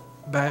the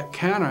back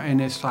counter, and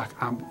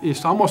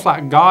it's almost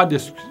like God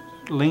just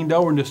leaned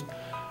over and just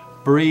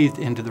breathed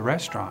into the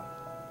restaurant.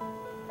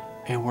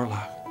 And we're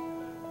like,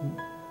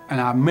 and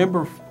I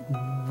remember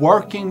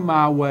working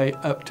my way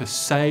up to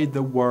say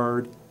the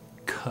word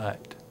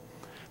cut,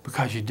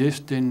 because you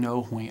just didn't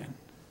know when.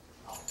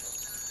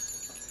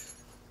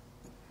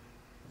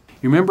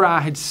 You remember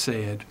I had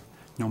said,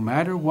 no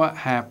matter what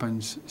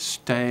happens,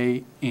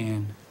 stay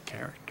in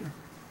character.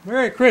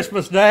 Merry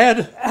Christmas,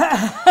 Dad.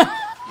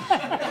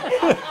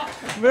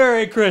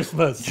 Merry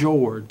Christmas.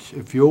 George,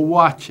 if you'll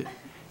watch it,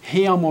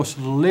 he almost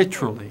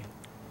literally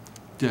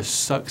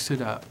just sucks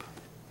it up.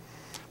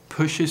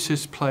 pushes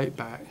his plate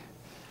back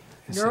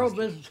and Girl,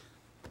 says,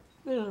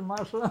 this is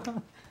my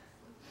son.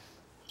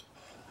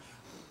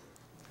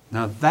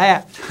 now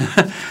that,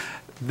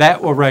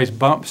 that will raise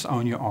bumps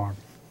on your arm.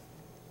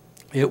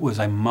 It was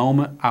a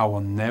moment I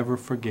will never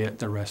forget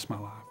the rest of my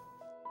life.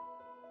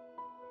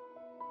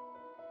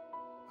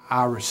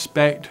 I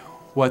respect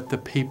what the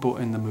people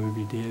in the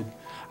movie did.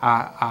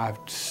 I've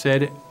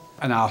said it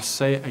and I'll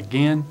say it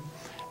again.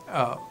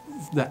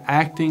 The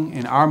acting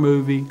in our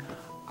movie,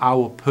 I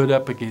will put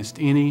up against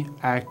any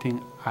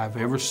acting I've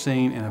ever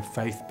seen in a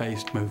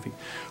faith-based movie.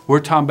 We're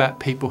talking about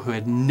people who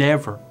had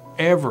never,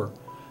 ever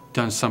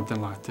done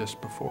something like this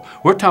before.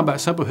 We're talking about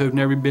some people who've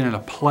never been in a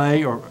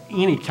play or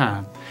any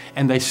kind,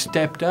 and they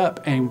stepped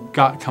up and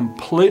got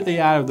completely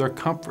out of their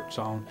comfort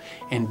zone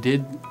and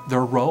did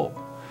their role.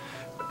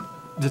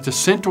 The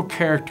central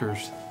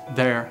characters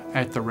there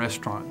at the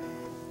restaurant,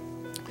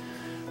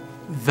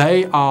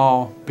 they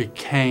all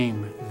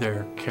became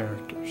their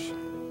characters.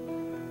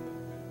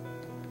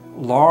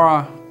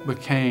 Laura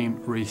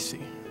became Reese.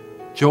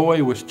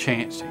 Joy was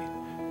Chancey.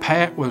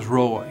 Pat was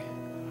Roy.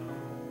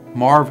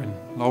 Marvin,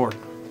 Lord,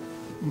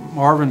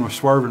 Marvin was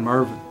Swervin'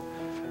 Mervin.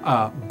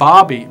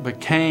 Bobby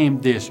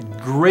became this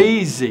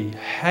greasy,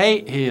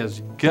 hate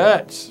his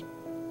guts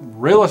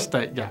real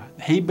estate guy.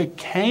 He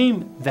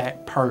became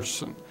that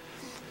person.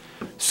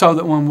 So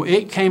that when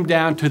it came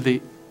down to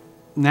the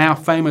now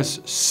famous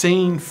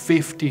scene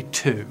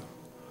 52,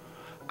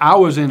 I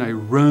was in a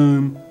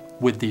room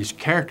with these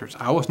characters.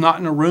 I was not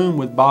in a room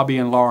with Bobby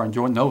and Laura and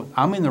Joy. No,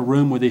 I'm in the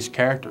room with these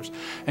characters.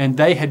 And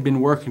they had been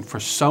working for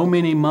so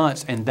many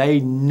months and they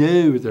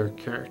knew their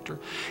character.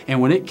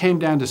 And when it came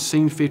down to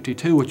scene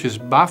 52, which is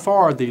by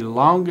far the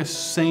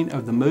longest scene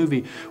of the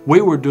movie,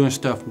 we were doing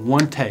stuff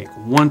one take,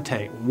 one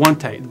take, one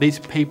take. These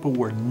people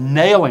were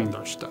nailing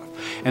their stuff.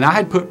 And I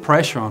had put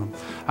pressure on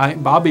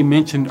them. Bobby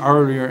mentioned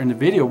earlier in the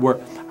video where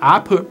I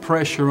put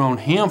pressure on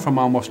him from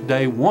almost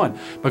day one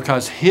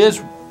because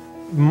his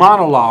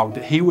monologue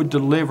that he would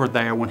deliver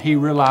there when he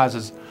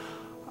realizes,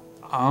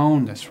 I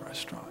own this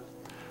restaurant.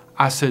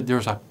 I said,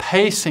 there's a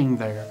pacing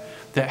there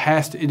that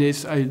has to,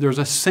 there's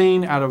a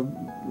scene out of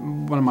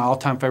one of my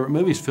all-time favorite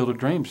movies, Field of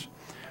Dreams,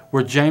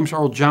 where James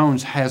Earl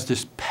Jones has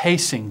this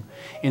pacing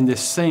in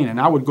this scene. And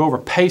I would go over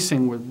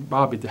pacing with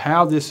Bobby,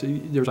 how this,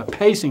 there's a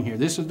pacing here.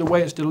 This is the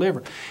way it's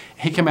delivered.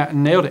 He came out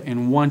and nailed it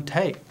in one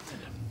take.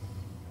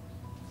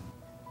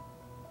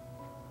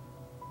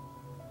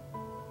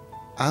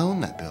 I own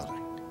that building.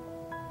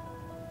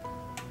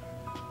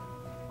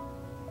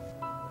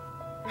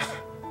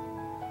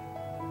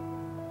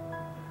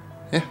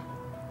 Yeah.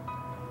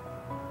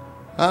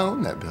 I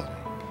own that building.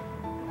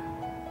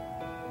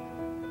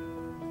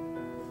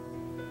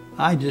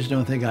 I just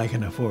don't think I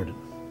can afford it.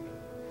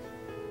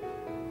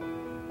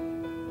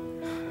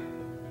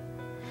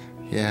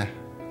 Yeah.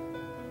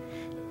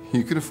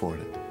 You could afford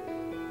it.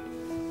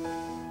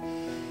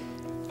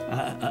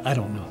 I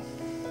don't know.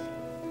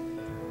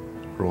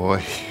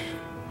 Roy.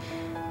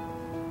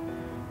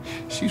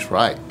 She's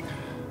right.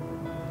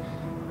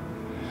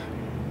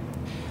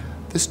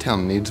 This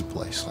town needs a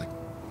place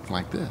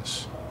like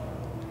this.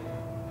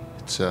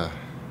 It's a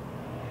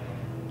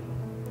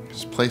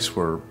place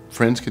where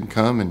friends can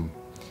come and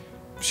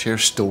share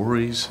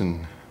stories,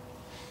 and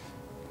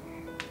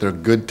there are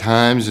good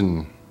times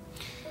and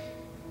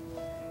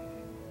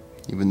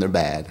even they're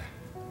bad.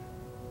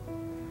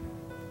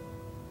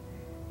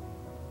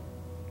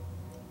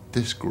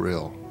 This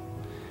grill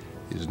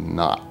is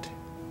not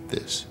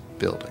this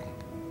building.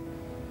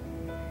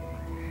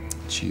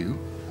 It's you.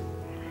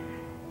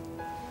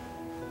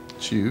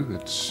 It's you.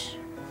 It's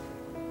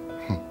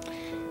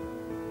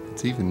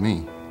even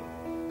me.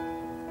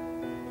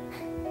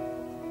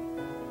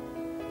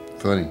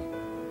 Funny.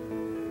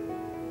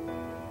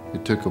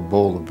 It took a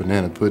bowl of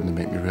banana pudding to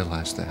make me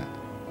realize that.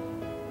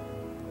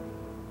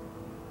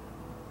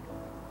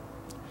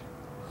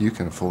 You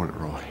can afford it,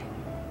 Roy.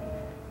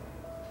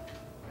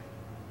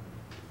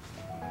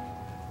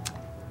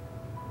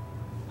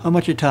 How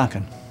much you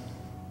talking?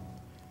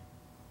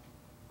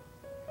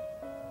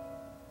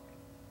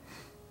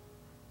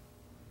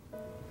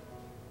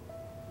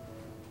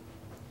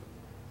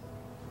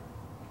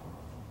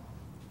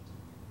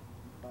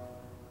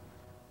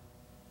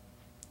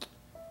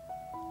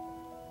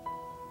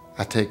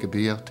 I take a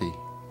BLT.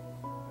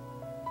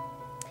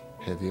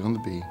 Heavy on the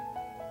B,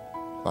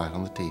 light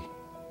on the T.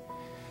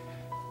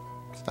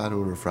 I'd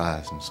order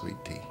fries and sweet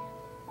tea.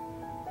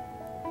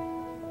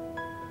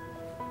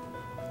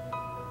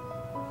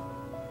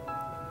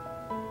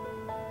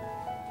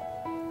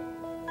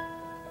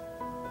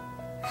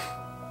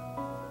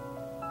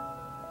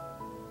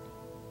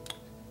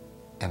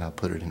 And I'll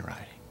put it in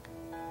writing.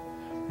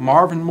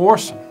 Marvin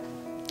Morrison.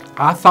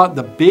 I thought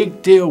the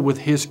big deal with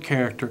his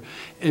character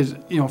is,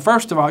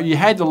 first of all, you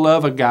had to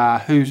love a guy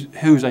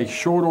who's a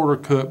short order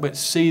cook but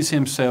sees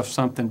himself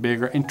something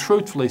bigger and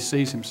truthfully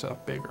sees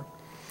himself bigger.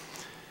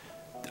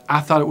 I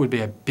thought it would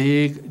be a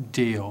big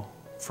deal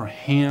for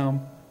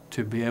him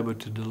to be able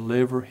to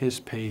deliver his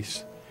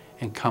piece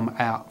and come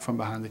out from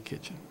behind the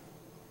kitchen.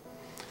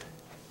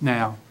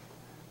 Now,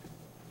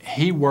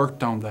 he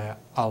worked on that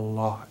a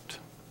lot.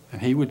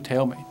 And he would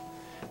tell me.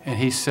 And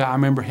he said, I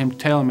remember him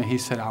telling me, he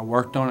said, I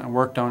worked on it and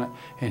worked on it.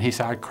 And he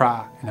said, I'd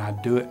cry, and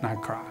I'd do it, and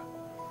I'd cry.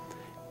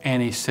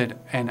 And he said,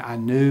 and I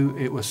knew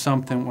it was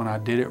something when I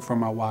did it for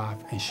my wife,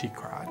 and she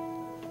cried.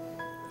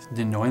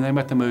 Didn't know anything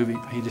about the movie.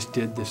 He just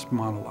did this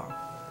monologue.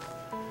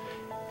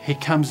 He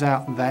comes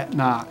out that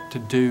night to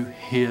do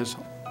his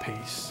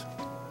piece.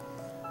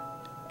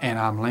 And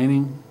I'm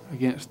leaning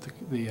against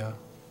the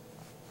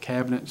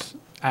cabinet's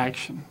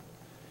action.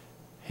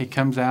 He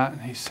comes out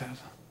and he says,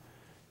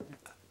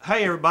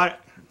 hey, everybody.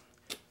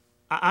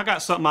 I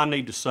got something I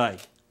need to say.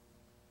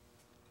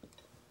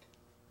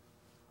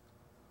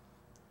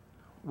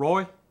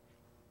 Roy,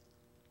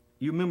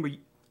 you remember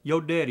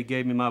your daddy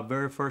gave me my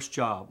very first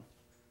job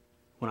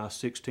when I was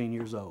 16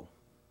 years old.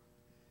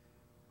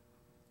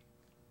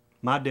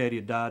 My daddy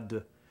had died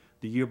the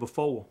year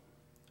before.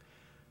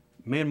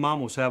 Me and Mom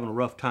was having a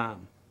rough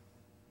time.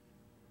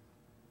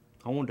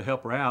 I wanted to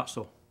help her out,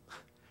 so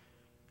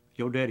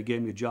your daddy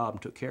gave me a job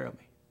and took care of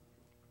me.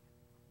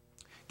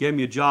 Gave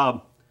me a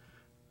job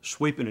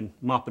sweeping and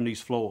mopping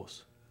these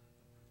floors.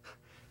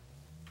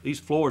 These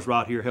floors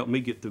right here helped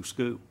me get through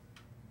school.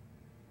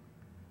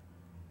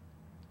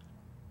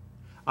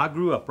 I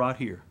grew up right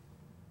here.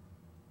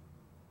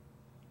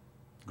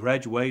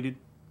 Graduated.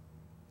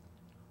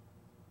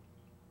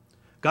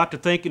 Got to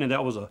thinking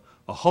that was a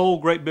whole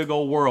great big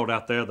old world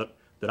out there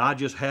that I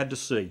just had to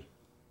see.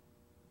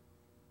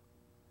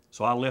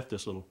 So I left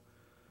this little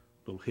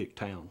hick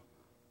town.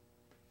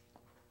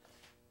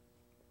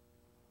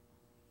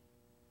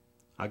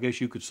 I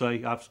guess you could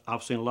say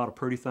I've seen a lot of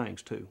pretty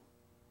things too.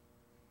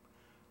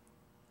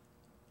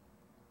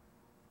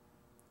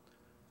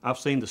 I've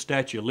seen the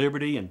Statue of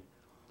Liberty and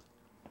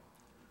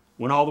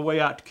went all the way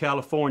out to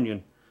California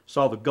and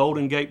saw the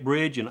Golden Gate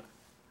Bridge and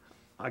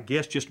I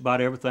guess just about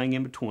everything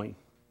in between.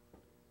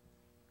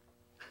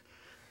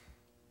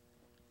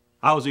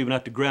 I was even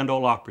at the Grand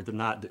Ole Opry the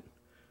night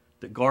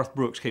that Garth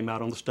Brooks came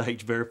out on the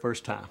stage very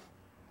first time.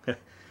 I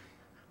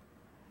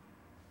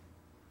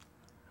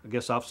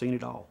guess I've seen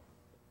it all.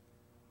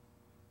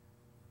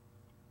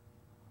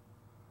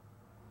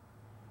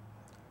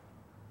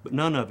 But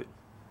none of it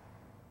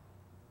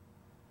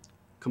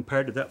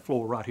compared to that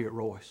floor right here at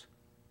Roy's.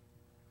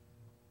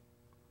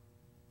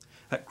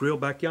 That grill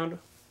back yonder,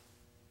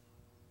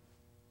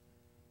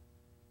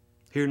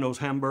 hearing those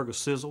hamburgers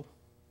sizzle,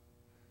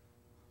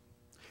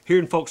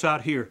 hearing folks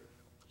out here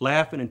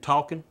laughing and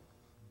talking,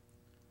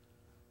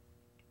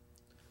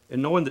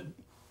 and knowing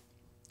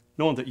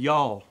that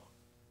y'all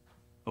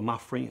are my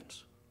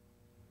friends.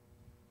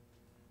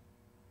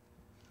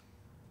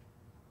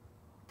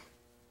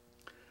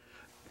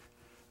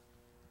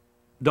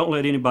 Don't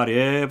let anybody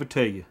ever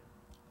tell you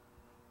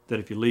that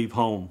if you leave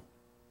home,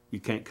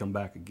 you can't come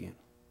back again.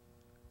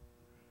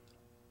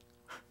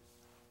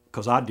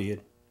 Because I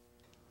did.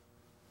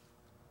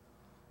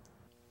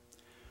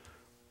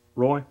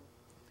 Roy,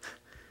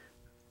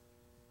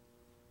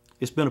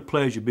 it's been a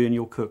pleasure being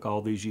your cook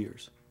all these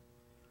years.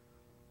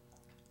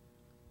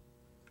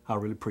 I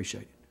really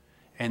appreciate it.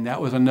 and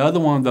that was another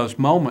one of those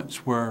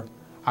moments where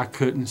I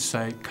couldn't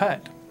say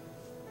cut.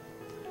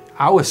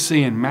 I was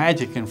seeing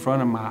magic in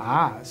front of my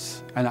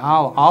eyes, and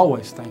I'll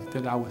always think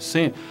that I was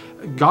seeing.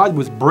 God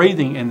was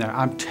breathing in there.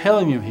 I'm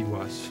telling you He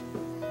was.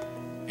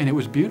 And it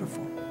was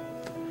beautiful.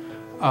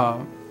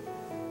 I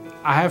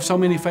have so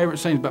many favorite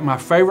scenes, but my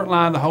favorite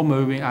line of the whole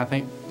movie, I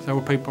think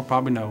several people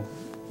probably know,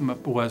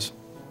 was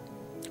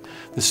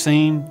the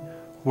scene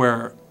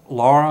where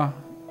Laura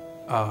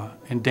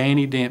and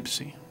Danny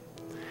Dempsey.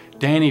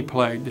 Danny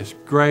played this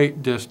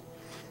great, just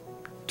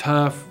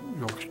tough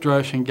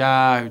construction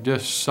guy who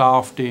just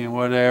softy and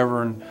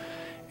whatever,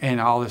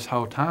 and all this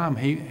whole time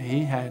he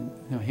had,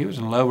 he was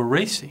in love with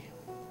Reese.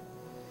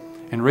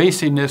 And Reese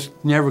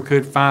just never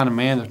could find a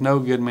man. There's no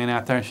good man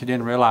out there, and she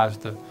didn't realize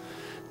the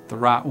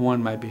right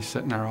one may be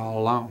sitting there all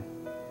alone.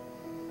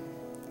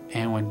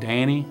 And when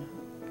Danny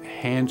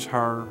hands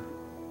her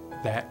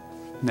that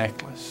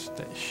necklace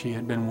that she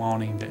had been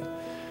wanting, that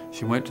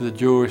she went to the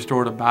jewelry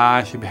store to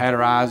buy, she had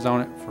her eyes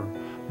on it for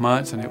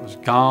months and it was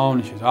gone,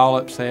 and she was all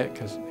upset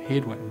because he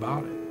had went and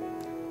bought it.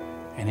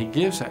 And he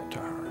gives that to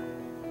her.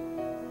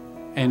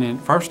 And then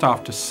first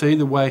off, to see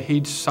the way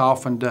he'd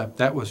softened up,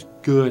 that was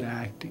good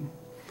acting.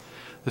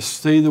 To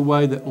see the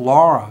way that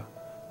Laura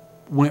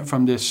went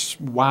from this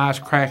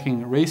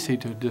wisecracking Reese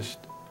to just,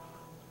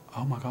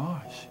 oh my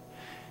gosh.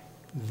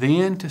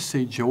 Then to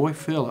see Joy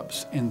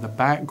Phillips in the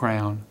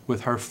background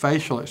with her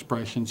facial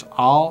expressions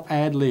all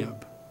ad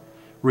lib,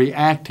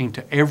 reacting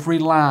to every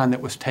line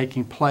that was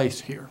taking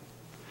place here.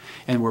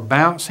 And we're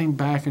bouncing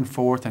back and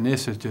forth, and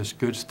this is just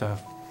good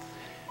stuff.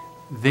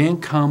 Then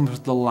comes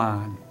the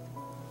line.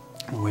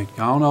 We'd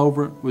gone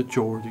over it with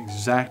George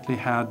exactly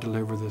how to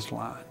deliver this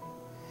line.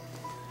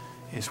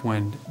 It's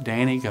when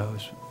Danny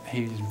goes,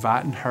 he's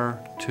inviting her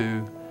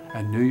to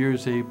a New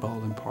Year's Eve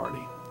bowling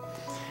party.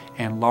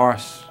 And Laura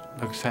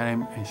looks at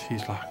him and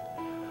she's like,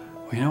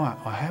 well, you know,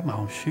 I have my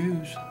own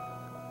shoes.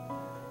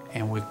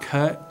 And we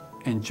cut,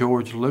 and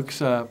George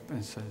looks up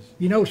and says,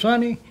 You know,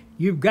 Sonny,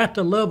 You've got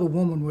to love a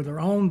woman with her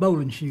own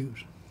bowling shoes.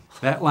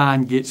 That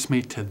line gets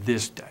me to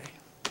this day.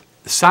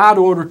 The side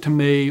order to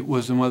me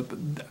was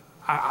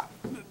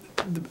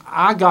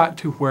I got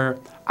to where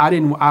I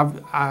didn't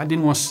want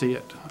to see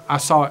it. I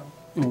saw it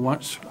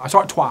once. I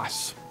saw it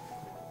twice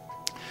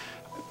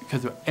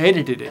because I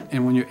edited it,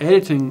 and when you're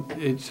editing,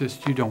 it's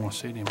just you don't want to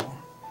see it anymore.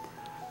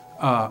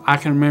 I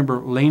can remember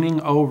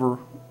leaning over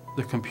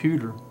the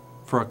computer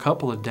for a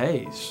couple of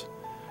days,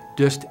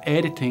 just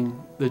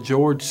editing the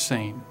George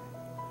scene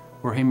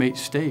where he meets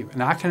Steve,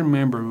 and I can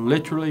remember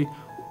literally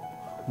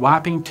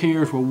wiping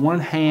tears with one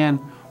hand,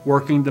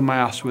 working the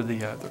mouse with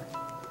the other.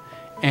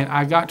 And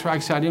I got to, like I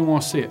said, I didn't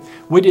want to see it.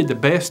 We did the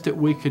best that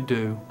we could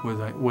do with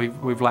it.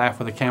 We've laughed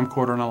with a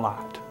camcorder and a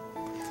light.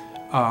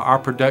 Our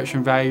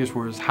production values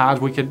were as high as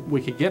we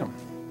could get them.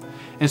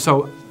 And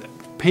so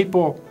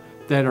people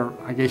that are,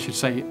 I guess you'd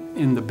say,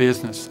 in the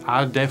business,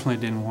 I definitely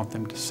didn't want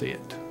them to see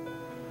it.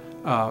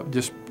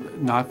 Just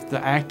not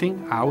the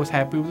acting. I was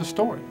happy with the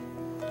story.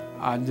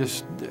 I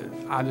just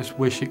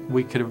wish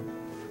we could have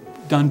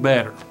done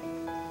better.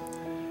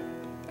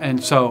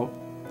 And so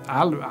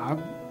I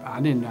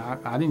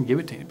didn't give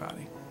it to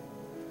anybody.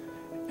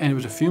 And it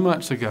was a few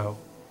months ago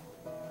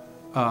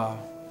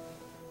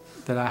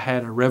that I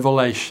had a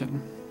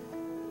revelation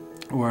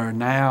where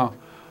now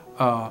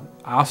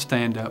I'll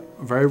stand up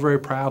very, very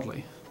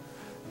proudly,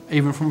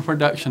 even from the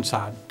production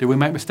side. Did we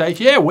make mistakes?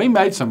 Yeah, we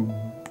made some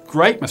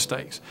great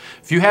mistakes.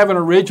 If you have an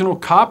original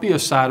copy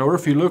of Side Order,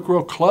 if you look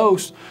real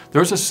close,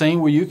 there's a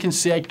scene where you can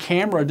see a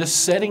camera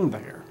just sitting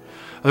there.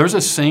 There's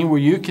a scene where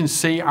you can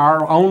see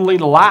our only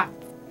light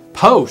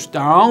post,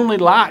 our only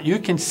light. You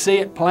can see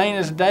it plain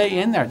as day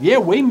in there. Yeah,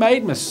 we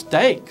made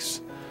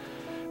mistakes.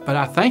 But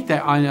I think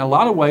that in a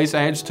lot of ways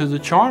adds to the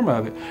charm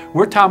of it.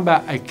 We're talking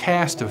about a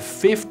cast of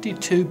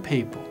 52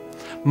 people,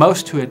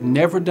 most who had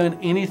never done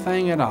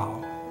anything at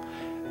all,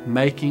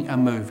 making a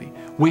movie.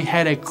 We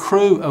had a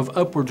crew of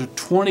upwards of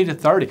 20 to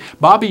 30.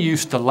 Bobby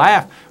used to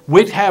laugh.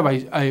 We'd have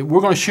we're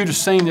going to shoot a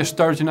scene this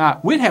Thursday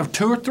night. We'd have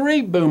 2 or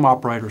 3 boom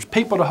operators,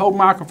 people to hold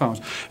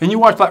microphones. And you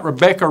watch like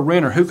Rebecca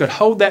Renner, who could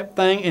hold that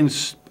thing in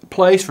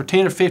place for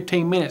 10 or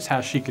 15 minutes.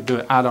 How she could do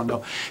it, I don't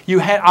know. You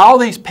had all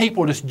these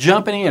people just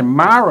jumping in.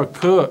 Myra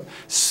Cook,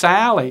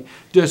 Sally,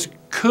 just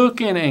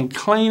cooking and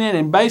cleaning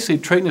and basically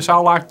treating us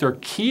all like they're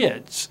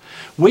kids.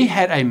 We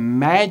had a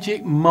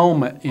magic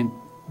moment in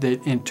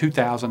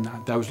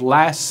 2009, those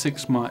last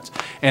 6 months,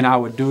 and I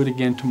would do it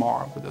again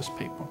tomorrow with those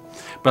people.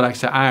 But like I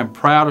said, I am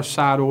proud of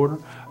Side Order.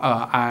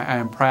 I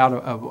am proud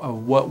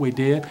of what we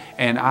did,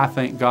 and I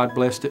think God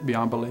blessed it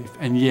beyond belief.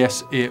 And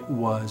yes, it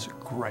was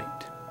great.